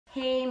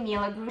Hey,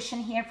 Mila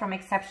Grushin here from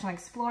Exceptional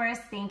Explorers.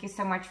 Thank you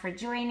so much for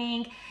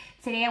joining.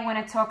 Today I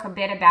want to talk a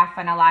bit about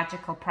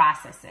phonological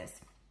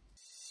processes.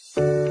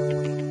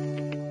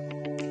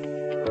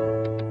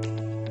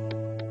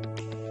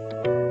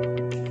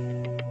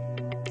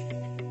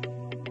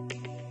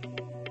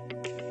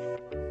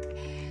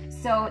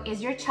 So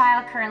is your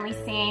child currently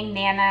saying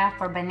nana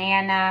for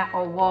banana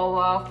or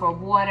wawa for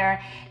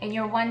water, and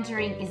you're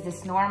wondering, is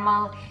this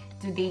normal?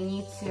 Do they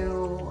need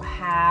to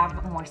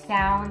have more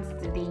sounds?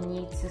 Do they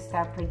need to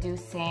start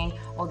producing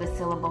all the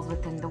syllables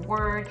within the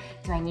word?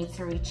 Do I need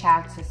to reach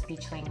out to a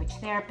speech language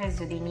therapist?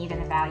 Do they need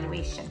an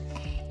evaluation?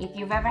 If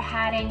you've ever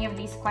had any of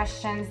these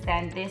questions,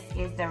 then this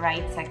is the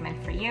right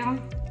segment for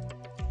you.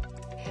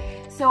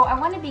 So I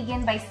want to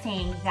begin by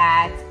saying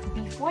that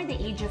before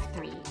the age of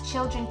 3,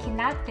 children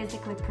cannot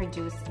physically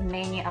produce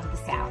many of the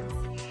sounds.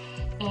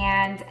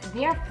 And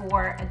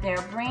therefore, their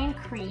brain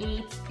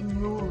creates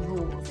new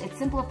rules. It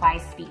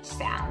simplifies speech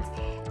sounds,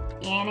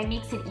 and it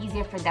makes it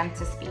easier for them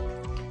to speak.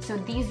 So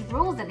these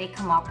rules that they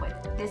come up with,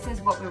 this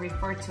is what we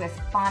refer to as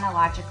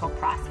phonological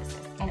processes.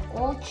 And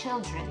all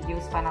children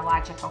use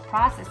phonological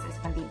processes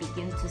when they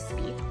begin to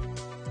speak.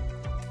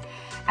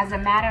 As a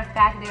matter of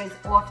fact, there is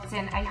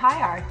often a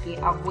hierarchy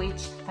of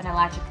which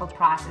phonological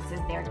processes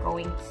they're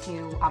going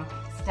to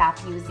stop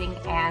using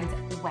and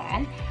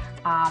when.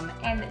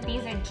 And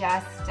these are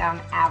just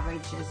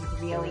averages,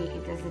 really.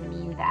 It doesn't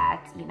mean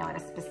that, at a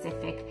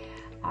specific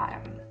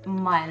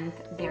month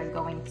they're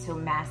going to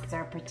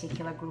master a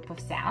particular group of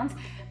sounds,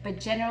 but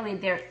generally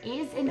there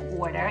is an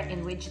order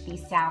in which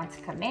these sounds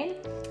come in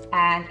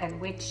and in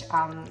which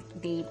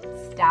they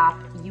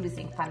stop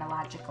using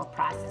phonological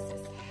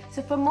processes.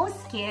 So for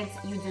most kids,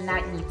 you do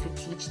not need to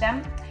teach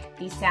them.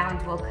 These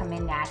sounds will come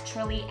in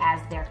naturally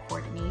as their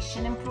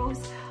coordination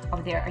improves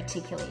of their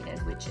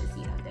articulators, which is,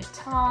 their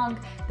tongue,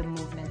 the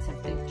movements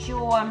of the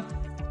jaw,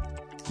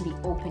 the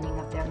opening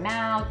of their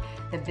mouth,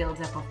 the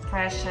buildup of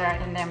pressure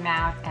in their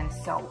mouth, and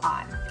so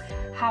on.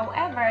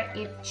 However,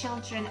 if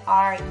children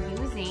are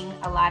using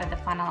a lot of the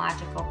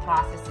phonological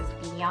processes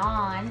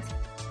beyond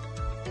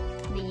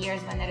the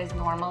years when it is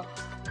normal,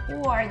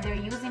 or they're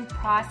using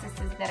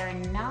processes that are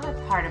not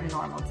part of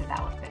normal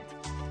development,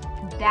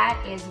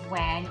 that is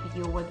when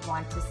you would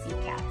want to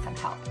seek out some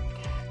help.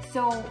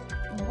 So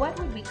what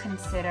would we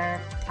consider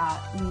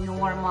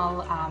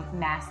normal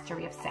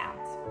mastery of sounds?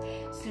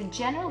 So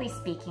generally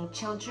speaking,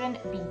 children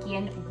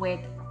begin with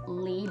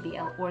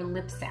labial or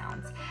lip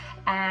sounds.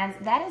 And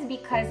that is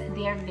because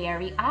they're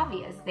very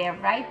obvious. They're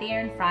right there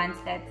in front.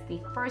 That's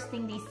the first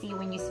thing they see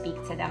when you speak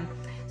to them.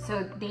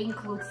 So they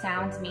include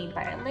sounds made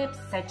by our lips,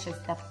 such as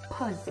the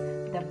puzz,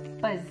 the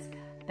buzz,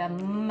 the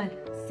m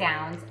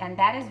sounds. And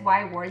that is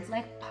why words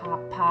like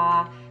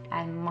papa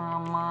and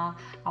mama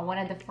are one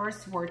of the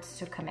first words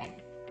to come in.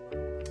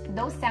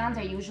 Those sounds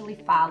are usually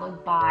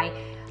followed by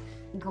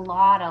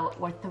glottal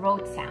or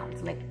throat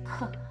sounds like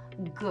k,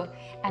 g,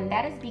 and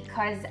that is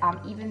because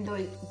even though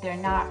they're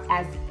not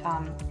as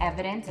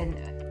evident and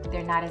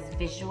they're not as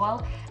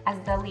visual as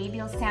the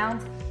labial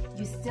sounds,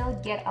 you still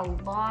get a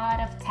lot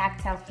of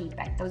tactile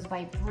feedback. Those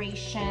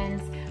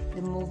vibrations,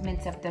 the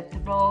movements of the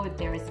throat,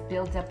 there is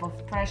buildup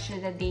of pressure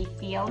that they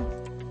feel.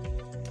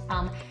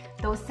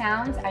 Those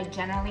sounds are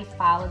generally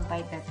followed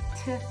by the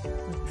t,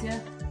 d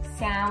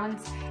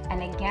sounds,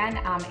 and again,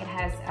 it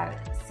has a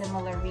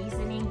similar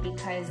reasoning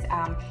because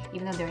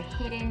even though they're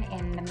hidden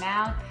in the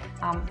mouth,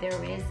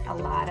 there is a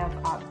lot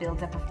of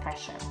buildup of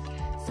pressure.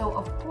 So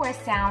of course,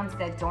 sounds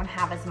that don't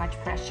have as much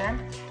pressure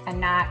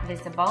and not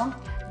visible,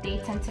 they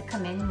tend to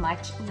come in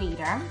much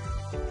later.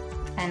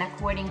 And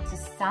according to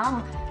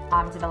some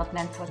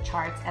developmental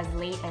charts, as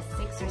late as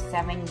 6 or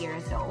 7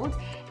 years old.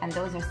 And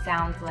those are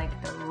sounds like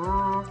the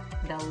r,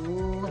 the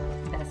l,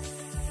 the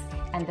s,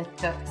 and the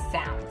th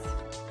sounds.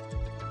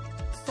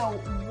 So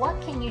what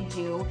can you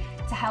do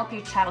to help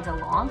your child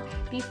along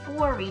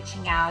before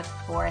reaching out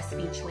for a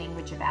speech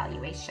language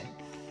evaluation?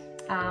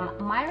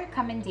 My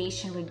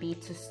recommendation would be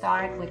to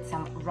start with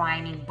some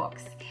rhyming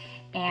books.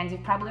 And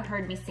you've probably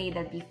heard me say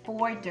that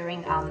before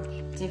during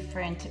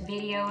different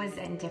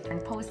videos and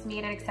different posts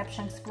made at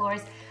Exceptional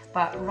Explorers,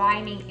 but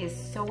rhyming is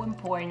so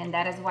important, and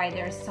that is why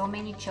there are so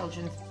many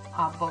children's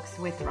books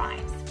with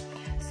rhymes.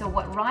 So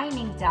what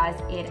rhyming does,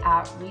 it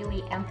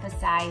really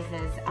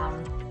emphasizes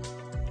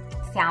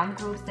sound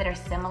groups that are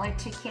similar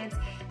to kids.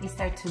 They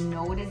start to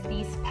notice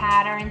these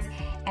patterns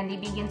and they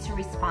begin to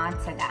respond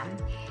to them.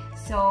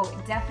 So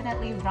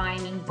definitely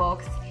rhyming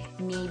books,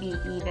 maybe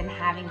even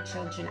having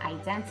children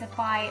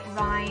identify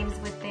rhymes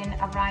within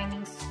a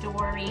rhyming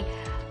story,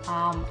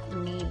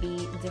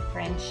 maybe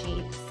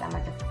differentiate some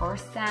of the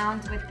first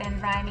sounds within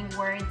rhyming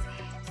words.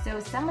 So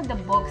some of the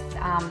books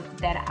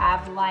that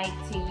I've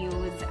liked to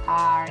use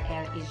are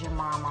Is Your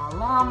Mama a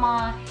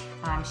Llama,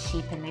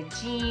 Sheep in the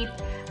Jeep,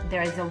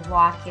 There's a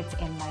Rocket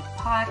in My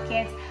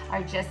Pocket,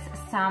 are just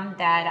some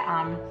that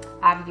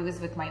I've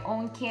used with my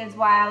own kids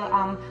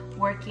while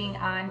working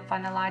on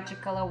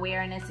phonological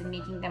awareness and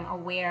making them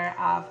aware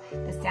of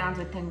the sounds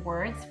within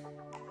words.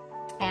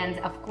 And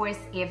of course,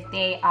 if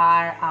they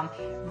are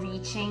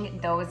reaching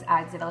those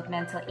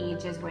developmental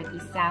ages where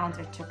these sounds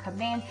are to come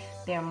in,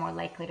 they're more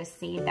likely to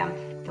say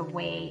them the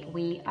way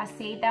we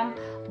say them.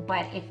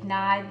 But if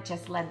not,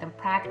 just let them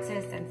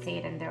practice and say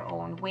it in their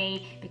own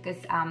way, because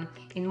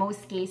in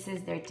most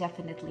cases, they're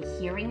definitely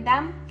hearing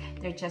them.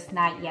 They're just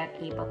not yet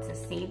able to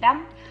say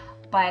them.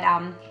 But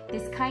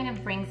this kind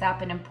of brings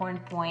up an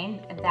important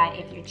point, that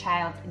if your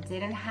child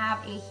didn't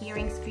have a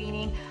hearing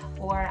screening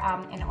or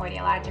an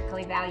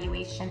audiological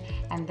evaluation,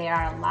 and there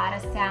are a lot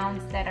of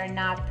sounds that are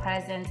not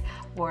present,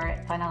 or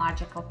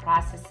phonological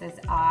processes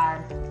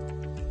are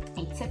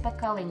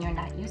atypical and you're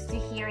not used to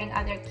hearing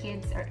other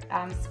kids or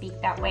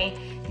speak that way,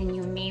 then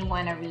you may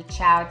want to reach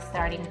out,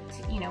 starting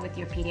to, with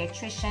your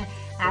pediatrician,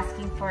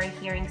 asking for a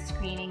hearing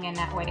screening and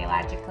an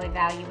audiological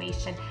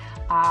evaluation.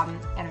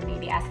 And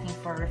maybe asking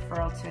for a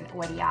referral to an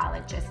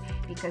audiologist,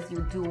 because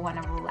you do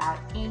want to rule out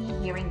any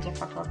hearing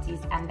difficulties.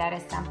 And that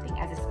is something,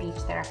 as a speech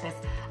therapist,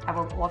 I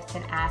will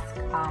often ask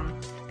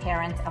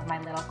parents of my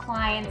little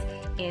clients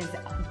is,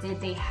 did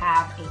they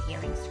have a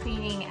hearing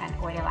screening and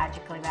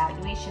audiological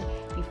evaluation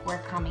before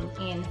coming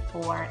in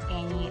for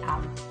any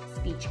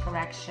speech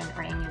correction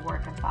or any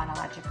work on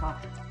phonological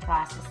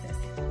processes.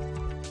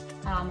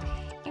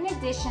 In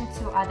addition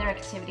to other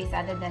activities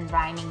other than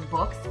rhyming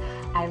books,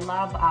 I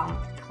love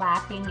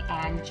clapping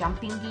and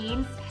jumping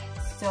games.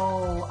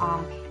 So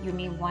you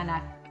may want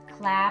to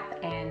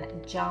clap and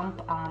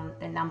jump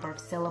the number of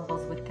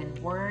syllables within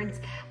words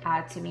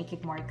to make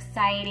it more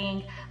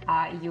exciting.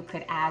 You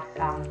could add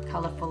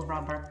colorful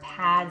rubber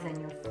pads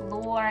on your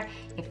floor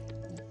if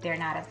they're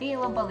not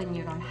available and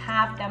you don't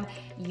have them,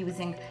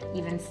 using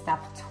even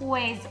stuffed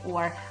toys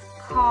or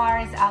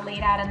cars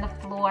laid out on the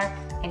floor,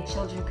 and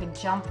children could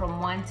jump from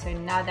one to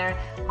another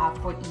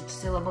for each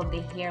syllable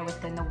they hear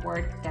within the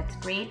word. That's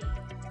great.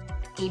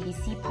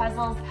 ABC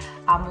puzzles.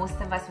 Most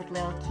of us with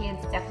little kids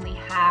definitely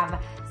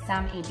have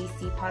some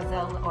ABC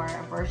puzzle or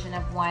a version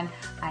of one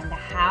in the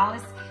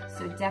house.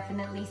 So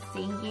definitely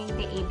singing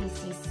the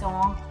ABC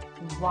song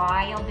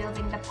while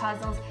building the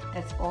puzzles,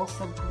 that's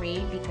also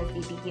great, because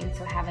they begin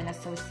to have an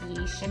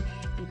association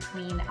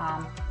between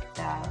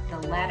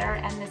the letter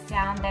and the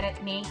sound that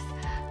it makes.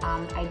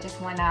 I just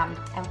want to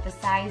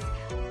emphasize,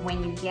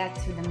 when you get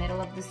to the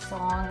middle of the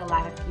song, a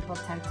lot of people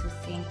tend to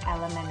sing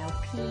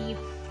LMNOP,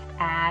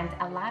 and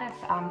a lot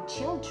of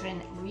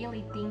children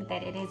really think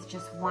that it is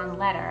just one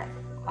letter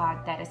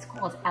that is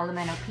called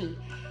LMNOP.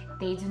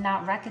 They do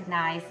not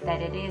recognize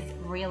that it is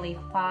really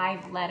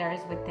 5 letters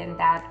within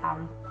that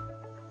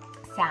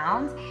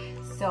sound.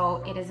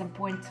 So it is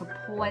important to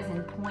pause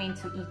and point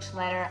to each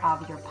letter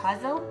of your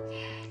puzzle.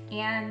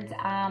 And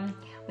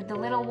with the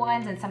little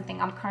ones, and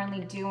something I'm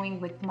currently doing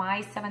with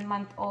my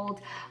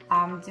 7-month-old,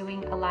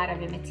 doing a lot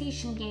of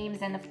imitation games.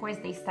 And of course,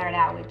 they start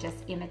out with just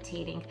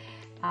imitating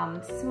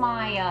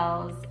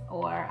smiles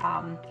or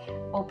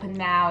open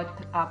mouth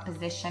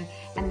position,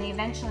 and they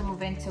eventually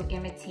move into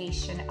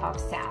imitation of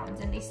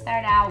sounds. And they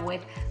start out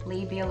with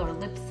labial or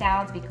lip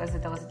sounds, because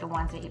those are the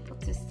ones they're able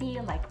to see,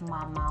 like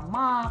ma ma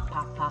ma,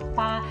 pa pa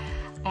pa.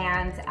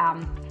 And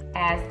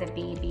as the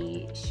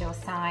baby shows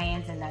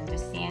signs and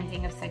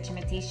understanding of such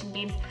imitation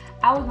games,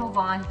 I would move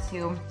on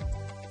to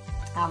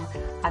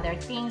other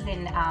things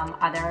and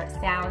other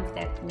sounds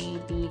that may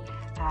be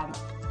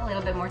a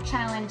little bit more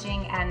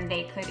challenging, and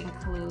they could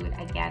include,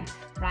 again,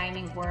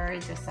 rhyming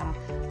words or some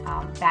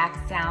back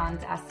sound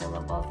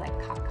syllables like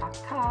ka ka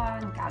ka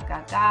and ga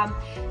ga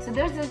ga. So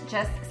those are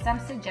just some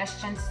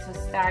suggestions to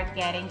start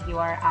getting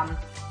your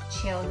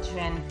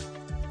children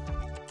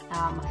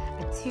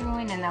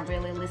attuned and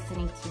really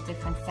listening to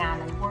different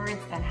sound and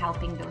words, and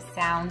helping those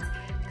sounds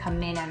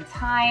come in on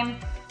time.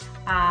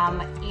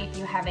 If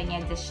you have any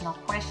additional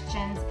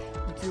questions,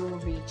 do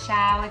reach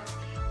out,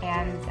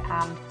 and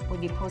we'll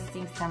be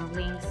posting some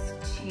links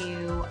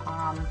to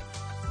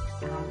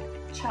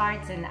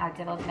charts and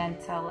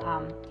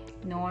developmental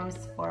norms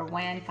for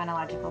when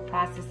phonological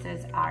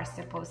processes are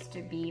supposed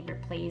to be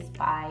replaced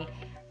by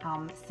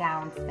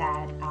sounds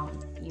that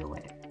you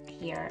would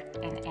hear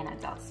in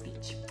adult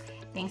speech.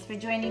 Thanks for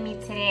joining me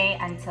today.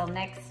 Until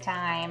next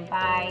time,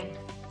 bye.